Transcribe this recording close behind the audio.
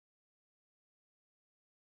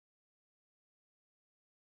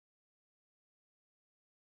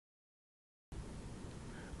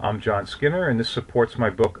I'm John Skinner, and this supports my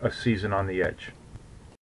book, A Season on the Edge.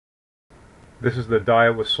 This is the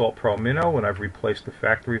Daiwa Salt Pro Minnow, and I've replaced the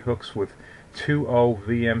factory hooks with 2.0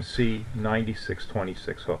 VMC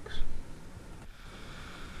 9626 hooks.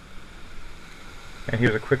 And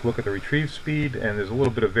here's a quick look at the retrieve speed, and there's a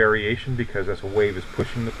little bit of variation because as a wave is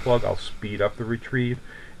pushing the plug, I'll speed up the retrieve.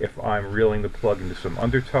 If I'm reeling the plug into some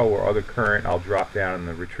undertow or other current, I'll drop down in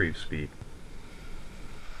the retrieve speed.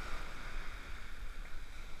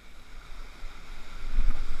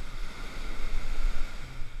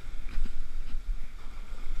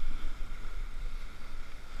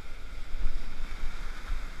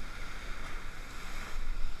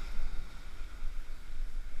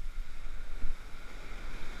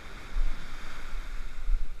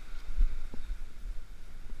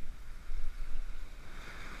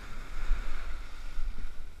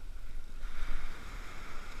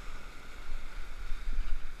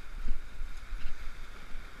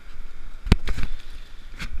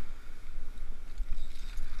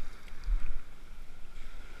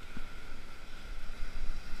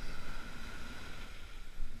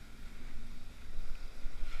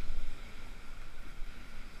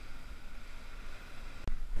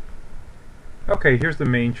 Okay, here's the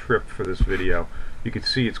main trip for this video. You can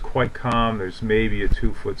see it's quite calm. There's maybe a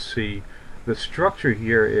 2-foot sea. The structure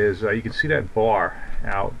here is, you can see that bar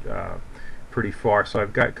out pretty far, so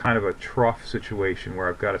I've got kind of a trough situation where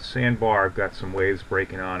I've got a sandbar, I've got some waves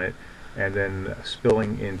breaking on it, and then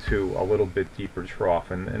spilling into a little bit deeper trough,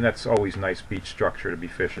 and that's always nice beach structure to be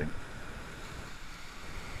fishing.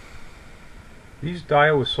 These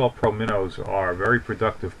Daiwa Salt Pro Minnows are very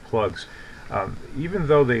productive plugs. Even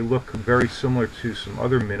though they look very similar to some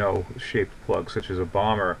other minnow shaped plugs such as a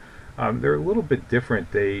bomber, they're a little bit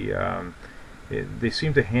different. They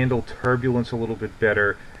seem to handle turbulence a little bit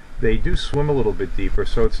better. They do swim a little bit deeper,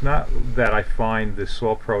 so it's not that I find this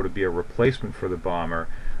Salt Pro to be a replacement for the bomber.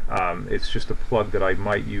 It's just a plug that I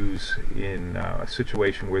might use in a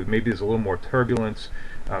situation where maybe there's a little more turbulence.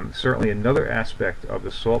 Certainly another aspect of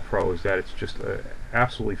the Salt Pro is that it's just an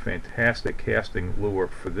absolutely fantastic casting lure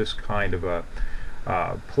for this kind of a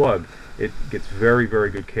plug. It gets very, very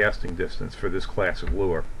good casting distance for this class of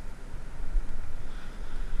lure.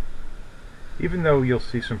 Even though you'll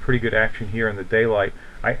see some pretty good action here in the daylight,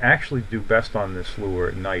 I actually do best on this lure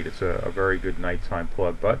at night. It's a very good nighttime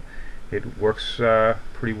plug, but it works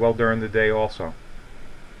pretty well during the day also.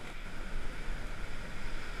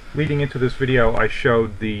 Leading into this video, I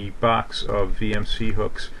showed the box of VMC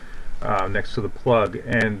hooks next to the plug,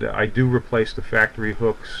 and I do replace the factory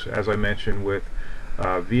hooks, as I mentioned, with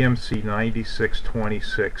VMC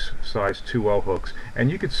 9626 size 2.0 hooks,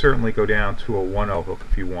 and you could certainly go down to a 1.0 hook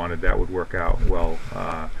if you wanted. That would work out well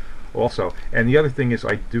also. And the other thing is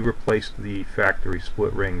I do replace the factory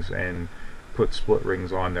split rings and put split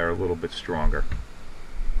rings on there a little bit stronger.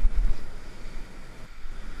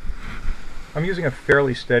 I'm using a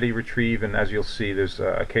fairly steady retrieve, and as you'll see, there's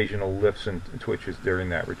occasional lifts and twitches during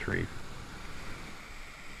that retrieve.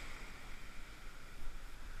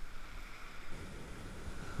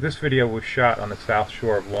 This video was shot on the south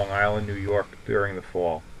shore of Long Island, New York during the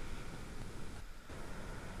fall.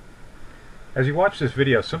 As you watch this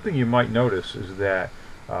video, something you might notice is that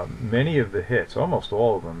many of the hits, almost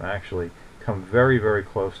all of them actually, come very, very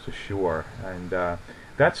close to shore, and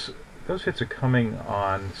those hits are coming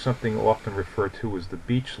on something often referred to as the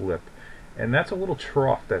beach lip, and that's a little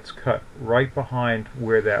trough that's cut right behind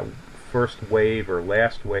where that first wave or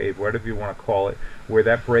last wave, whatever you want to call it, where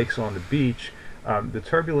that breaks on the beach. The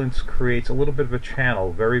turbulence creates a little bit of a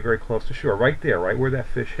channel very, very close to shore, right there, right where that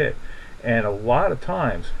fish hit. And a lot of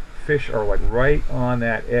times fish are like right on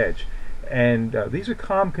that edge, and these are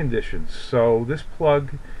calm conditions, so this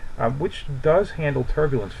plug, which does handle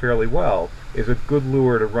turbulence fairly well, is a good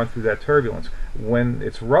lure to run through that turbulence. When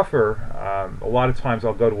it's rougher, a lot of times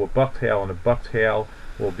I'll go to a bucktail, and a bucktail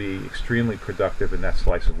will be extremely productive in that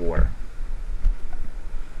slice of water.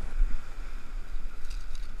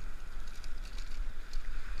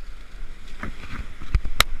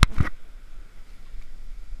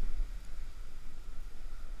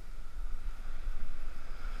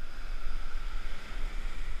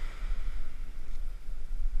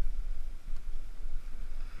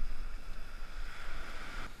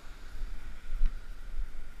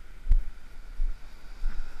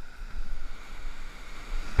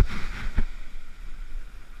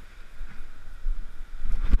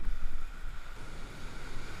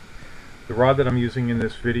 The rod that I'm using in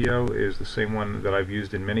this video is the same one that I've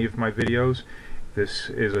used in many of my videos. This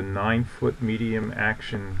is a 9-foot medium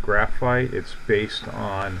action graphite. It's based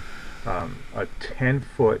on a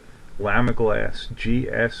 10-foot Lamiglass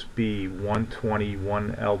GSB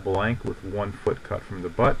 121L blank with 1 foot cut from the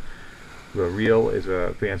butt. The reel is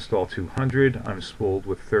a Vanstall 200. I'm spooled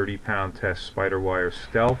with 30-pound test spider wire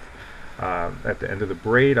stealth. At the end of the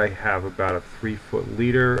braid I have about a 3-foot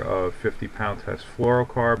leader of 50-pound test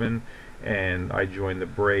fluorocarbon, and I join the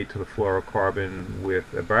braid to the fluorocarbon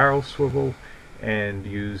with a barrel swivel and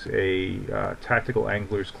use a tactical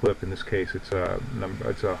angler's clip. In this case it's a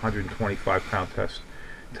 125-pound test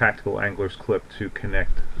tactical angler's clip to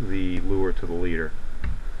connect the lure to the leader.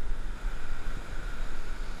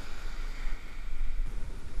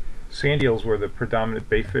 Sand eels were the predominant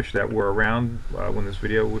bait fish that were around when this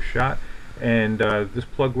video was shot, and this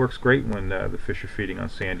plug works great when the fish are feeding on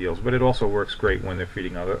sand eels, but it also works great when they're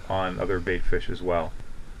feeding on other bait fish as well.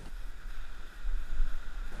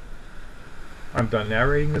 I'm done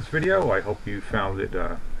narrating this video. I hope you found it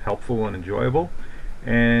helpful and enjoyable,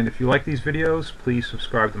 and if you like these videos, please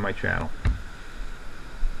subscribe to my channel.